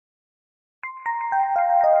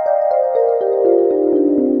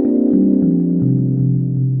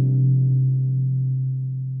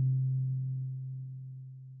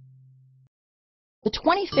The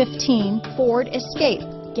 2015 Ford Escape.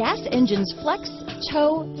 Gas engines flex,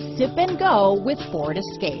 tow, sip and go with Ford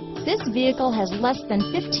Escape. This vehicle has less than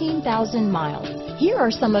 15,000 miles. Here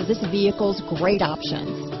are some of this vehicle's great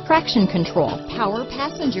options: traction control, power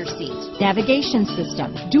passenger seat, navigation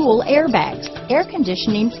system, dual airbags, air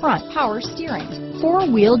conditioning front, power steering,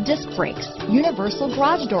 four-wheel disc brakes, universal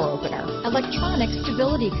garage door opener, electronic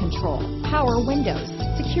stability control, power windows,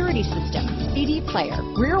 security system, CD player,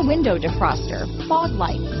 rear window defroster, fog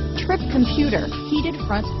lights, trip computer, heated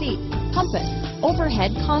front seats, compass,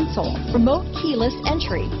 overhead console, remote keyless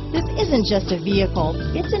entry. This isn't just a vehicle,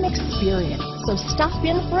 it's an experience. So stop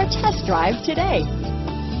in for a test drive today.